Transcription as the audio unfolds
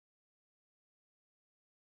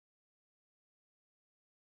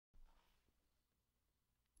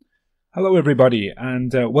Hello everybody,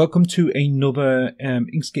 and welcome to another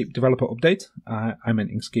Inkscape Developer update. I'm an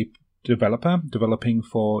Inkscape developer, developing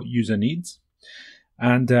for user needs.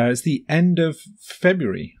 And it's the end of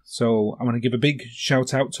February, so I want to give a big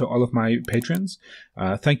shout out to all of my patrons.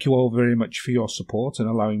 Thank you all very much for your support and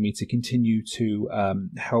allowing me to continue to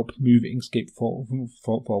help move Inkscape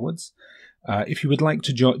forwards. If you would like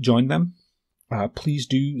to join them, please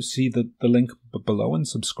do see the link below and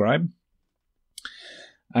subscribe.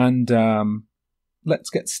 And let's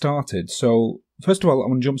get started. So first of all, I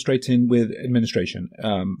want to jump straight in with administration.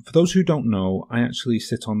 For those who don't know, I actually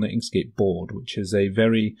sit on the Inkscape board, which is a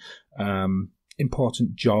very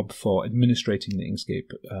important job for administrating the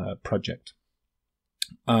Inkscape project.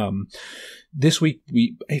 This week,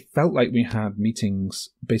 it felt like we had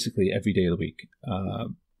meetings basically every day of the week,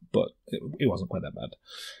 but it wasn't quite that bad.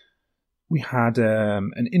 We had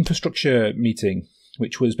an infrastructure meeting,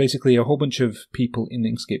 which was basically a whole bunch of people in the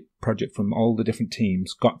Inkscape project from all the different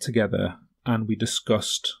teams got together and we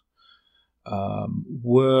discussed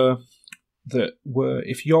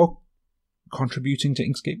if you're contributing to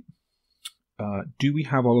Inkscape, do we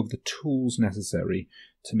have all of the tools necessary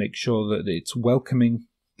to make sure that it's welcoming,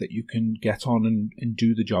 that you can get on and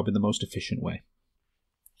do the job in the most efficient way.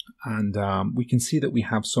 And we can see that we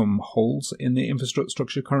have some holes in the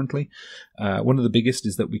infrastructure currently. One of the biggest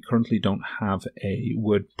is that we currently don't have a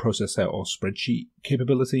word processor or spreadsheet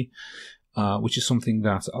capability, which is something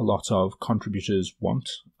that a lot of contributors want.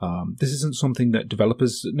 This isn't something that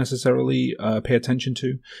developers necessarily pay attention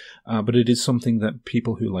to, but it is something that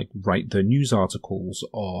people who write their news articles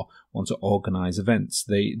or want to organize events,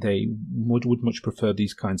 they would much prefer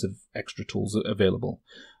these kinds of extra tools available.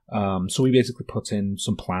 So we basically put in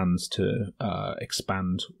some plans to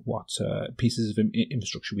expand what pieces of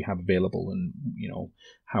infrastructure we have available, and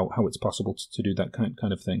how it's possible to do that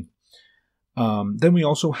kind of thing. Then we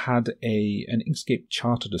also had an Inkscape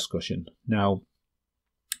charter discussion. Now,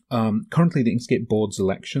 currently the Inkscape board's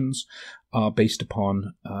elections are based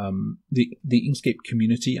upon the Inkscape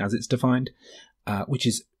community as it's defined, which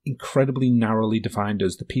is incredibly narrowly defined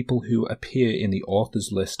as the people who appear in the authors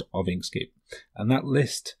list of Inkscape. And that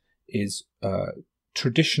list is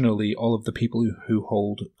traditionally all of the people who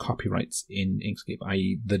hold copyrights in Inkscape,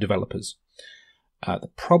 i.e. the developers. The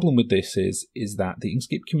problem with this is that the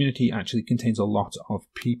Inkscape community actually contains a lot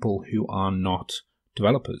of people who are not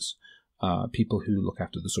developers, people who look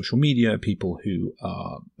after the social media, people who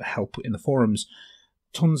help in the forums,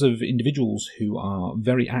 tons of individuals who are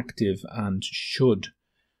very active and should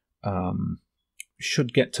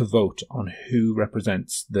get to vote on who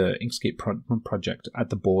represents the Inkscape project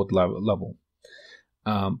at the board level.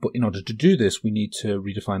 But in order to do this, we need to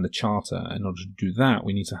redefine the charter. In order to do that,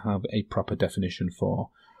 we need to have a proper definition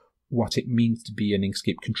for what it means to be an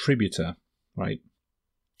Inkscape contributor, right?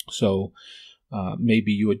 So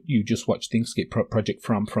maybe you just watch the Inkscape project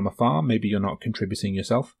from afar. Maybe you're not contributing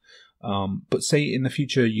yourself. But say in the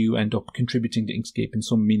future you end up contributing to Inkscape in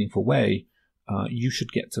some meaningful way, you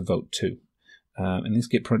should get to vote too. And the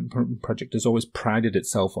Inkscape project has always prided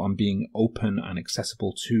itself on being open and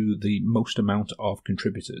accessible to the most amount of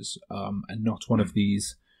contributors, and not one of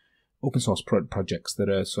these open source projects that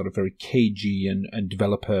are sort of very cagey and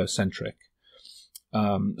developer centric.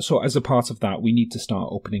 So as a part of that, we need to start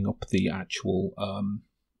opening up the actual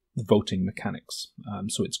voting mechanics.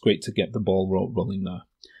 So it's great to get the ball rolling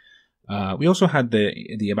there. We also had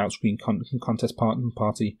the About Screen contest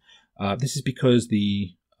party. This is because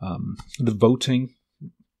the voting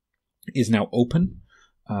is now open.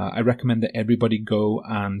 I recommend that everybody go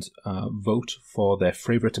and vote for their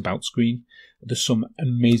favorite About Screen. There's some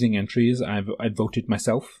amazing entries. I've voted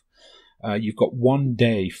myself. You've got 1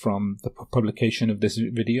 day from the publication of this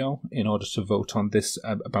video in order to vote on this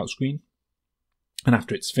About Screen. And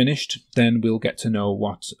after it's finished, then we'll get to know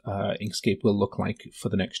what Inkscape will look like for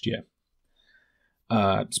the next year.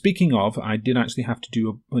 Speaking of, I did actually have to do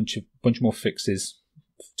a bunch more fixes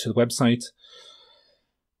to the website.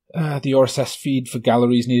 The RSS feed for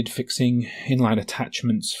galleries needed fixing, inline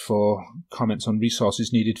attachments for comments on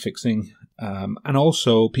resources needed fixing, and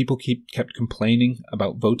also people kept complaining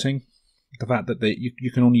about voting, the fact that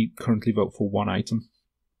you can only currently vote for one item,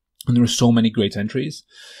 and there are so many great entries.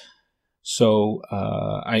 So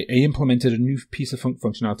I implemented a new piece of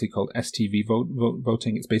functionality called STV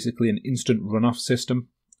voting. It's basically an instant runoff system,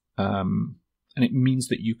 and it means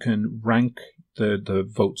that you can rank the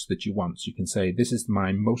votes that you want. So you can say, this is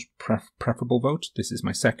my most preferable vote, this is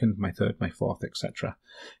my second, my third, my fourth, etc.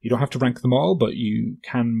 You don't have to rank them all, but you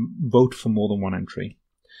can vote for more than one entry.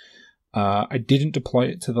 I didn't deploy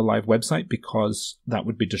it to the live website because that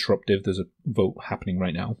would be disruptive. There's a vote happening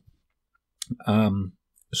right now.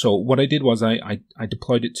 So what I did was I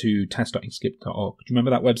deployed it to test.inkscape.org. Do you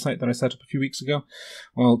remember that website that I set up a few weeks ago?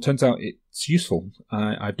 Well, it turns out it's useful.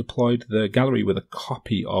 I've deployed the gallery with a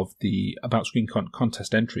copy of the About Screen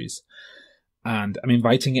contest entries. And I'm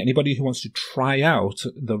inviting anybody who wants to try out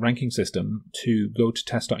the ranking system to go to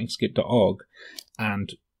test.inkscape.org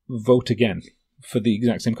and vote again for the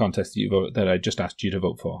exact same contest that I just asked you to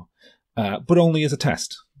vote for. But only as a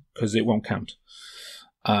test, because it won't count.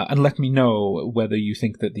 And let me know whether you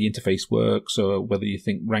think that the interface works or whether you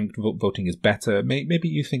think ranked voting is better. Maybe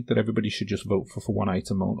you think that everybody should just vote for one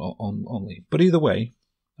item only. But either way,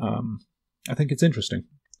 I think it's interesting.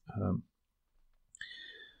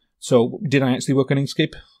 So did I actually work on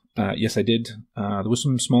Inkscape? Yes, I did. There were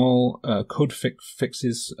some small code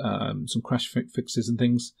fixes, some crash fixes and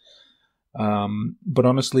things. But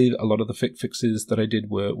honestly, a lot of the fixes that I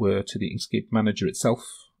did were to the Inkscape manager itself.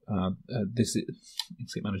 This is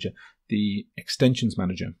Inkscape Manager, the Extensions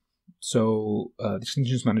Manager. So the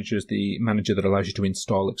Extensions Manager is the manager that allows you to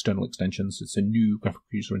install external extensions. It's a new graphical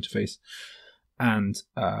user interface. And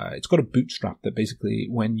it's got a bootstrap that basically,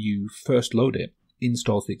 when you first load it,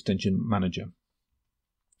 installs the Extension Manager.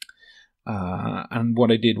 And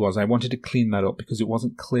what I did was I wanted to clean that up because it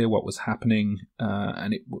wasn't clear what was happening,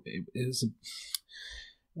 and it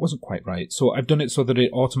wasn't quite right. So I've done it so that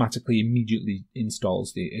it automatically immediately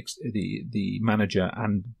installs the manager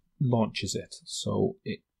and launches it. So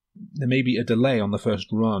there may be a delay on the first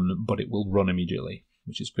run, but it will run immediately,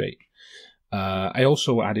 which is great. I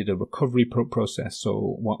also added a recovery process.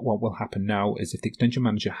 So what will happen now is if the extension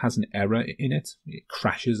manager has an error in it, it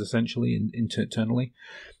crashes essentially internally.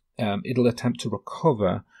 It'll attempt to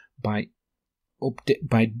recover by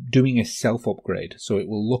doing a self-upgrade. So it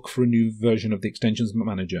will look for a new version of the extensions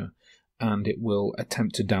manager and it will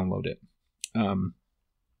attempt to download it.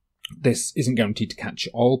 This isn't guaranteed to catch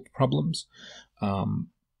all problems,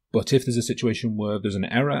 but if there's a situation where there's an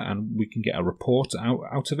error and we can get a report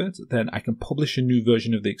out of it, then I can publish a new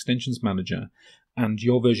version of the extensions manager and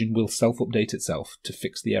your version will self-update itself to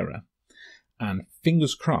fix the error. And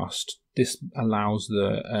fingers crossed, this allows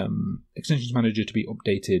the extensions manager to be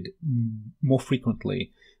updated more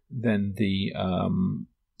frequently than the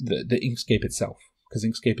Inkscape itself, because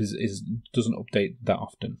Inkscape doesn't update that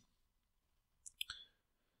often.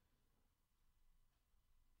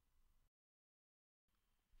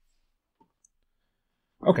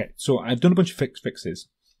 Okay, so I've done a bunch of fixes,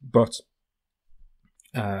 but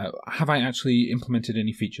have I actually implemented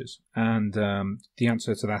any features? And the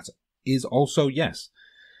answer to that is also yes.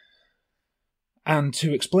 And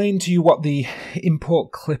to explain to you what the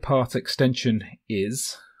import clipart extension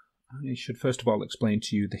is, I should first of all explain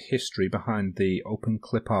to you the history behind the Open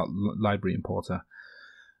Clipart library importer.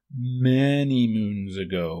 Many moons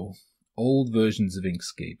ago, old versions of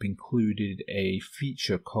Inkscape included a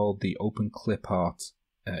feature called the Open Clipart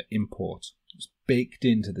import. It was baked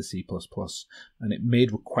into the C++, and it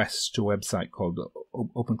made requests to a website called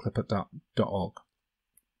openclipart.org.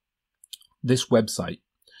 This website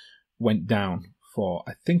went down for,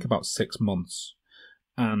 I think, about 6 months,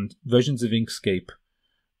 and versions of Inkscape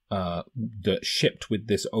that shipped with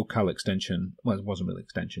this OCal extension, well, it wasn't really an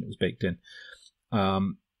extension, it was baked in,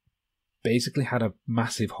 basically had a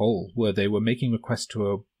massive hole where they were making requests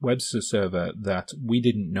to a web server that we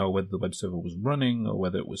didn't know whether the web server was running or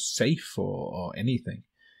whether it was safe or anything.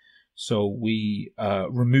 So we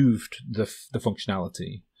removed the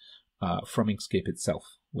functionality from Inkscape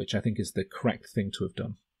itself, which I think is the correct thing to have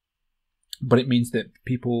done. But it means that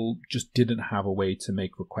people just didn't have a way to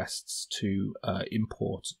make requests to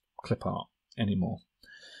import Clipart anymore.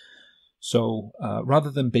 So rather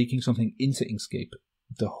than baking something into Inkscape,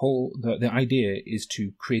 the idea is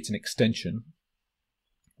to create an extension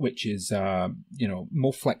which is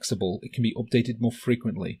more flexible. It can be updated more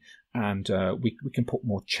frequently, and we can put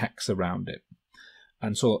more checks around it.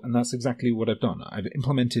 And that's exactly what I've done. I've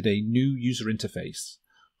implemented a new user interface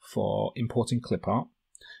for importing Clipart.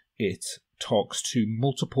 It talks to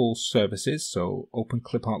multiple services, so Open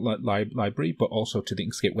Clipart library, but also to the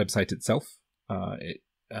Inkscape website itself.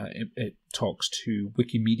 It talks to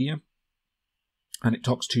Wikimedia, and it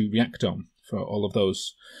talks to Reactome for all of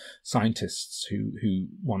those scientists who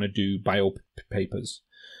want to do bio papers.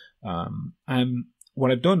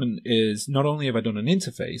 What I've done is not only have I done an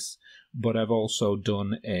interface, but I've also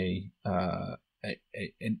done an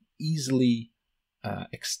easily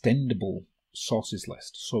extendable sources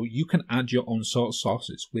list. So you can add your own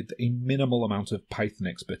sources with a minimal amount of Python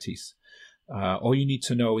expertise. All you need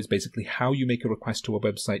to know is basically how you make a request to a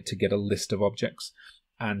website to get a list of objects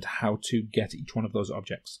and how to get each one of those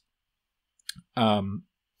objects.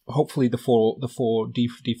 hopefully the four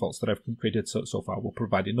defaults that I've created so far will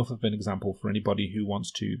provide enough of an example for anybody who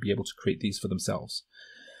wants to be able to create these for themselves.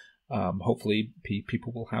 Hopefully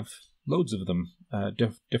people will have loads of them,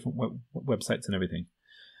 different websites and everything.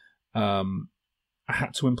 I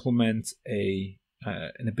had to implement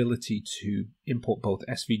an ability to import both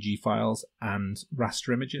SVG files and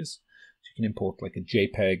raster images. So you can import like a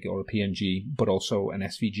JPEG or a PNG, but also an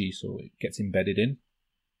SVG, so it gets embedded in.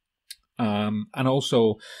 And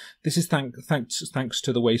also, this is thanks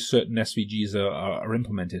to the way certain SVGs are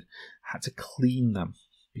implemented. I had to clean them,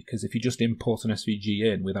 because if you just import an SVG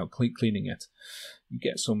in without cleaning it, you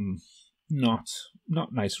get some not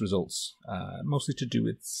nice results, mostly to do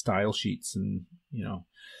with style sheets and, you know.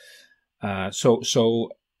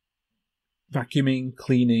 So vacuuming,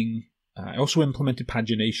 cleaning. I also implemented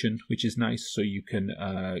pagination, which is nice, so you can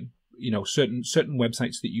you know, certain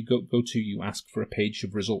websites that you go to, you ask for a page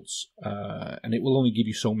of results, and it will only give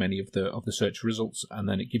you so many of the search results, and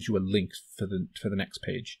then it gives you a link for the next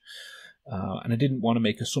page. And I didn't want to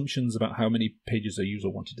make assumptions about how many pages a user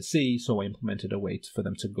wanted to see, so I implemented a way for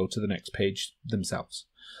them to go to the next page themselves.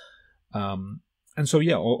 And so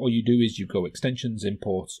yeah, all you do is you go extensions,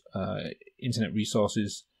 import, internet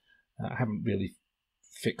resources. I haven't really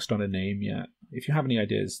fixed on a name yet. If you have any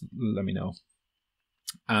ideas, let me know.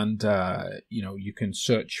 And you know, you can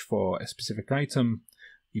search for a specific item.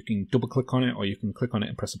 You can double click on it, or you can click on it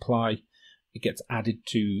and press apply. It gets added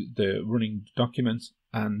to the running document,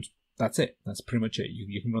 and that's it. That's pretty much it.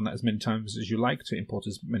 You can run that as many times as you like to import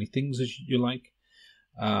as many things as you like.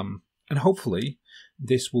 And hopefully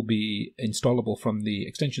this will be installable from the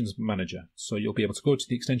extensions manager. So you'll be able to go to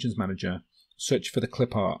the extensions manager, search for the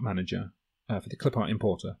Clipart manager, for the Clipart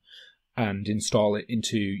importer, and install it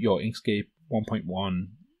into your Inkscape 1.1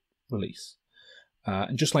 release.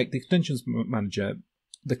 And just like the extensions manager,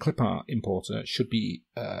 the Clipart importer should be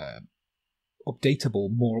updatable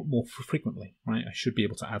more frequently, right? I should be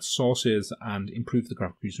able to add sources and improve the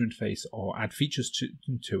graphical user interface, or add features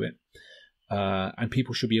to it. And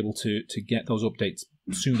people should be able to get those updates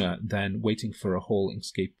sooner than waiting for a whole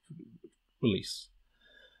Inkscape release.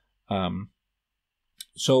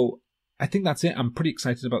 So I think that's it. I'm pretty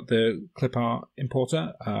excited about the Clipart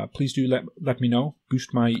importer. Please do let me know.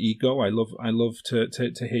 Boost my ego. I love to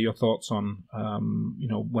hear your thoughts on you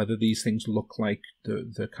know, whether these things look like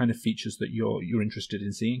the kind of features that you're interested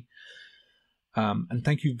in seeing. And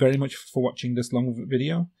thank you very much for watching this long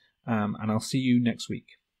video. And I'll see you next week.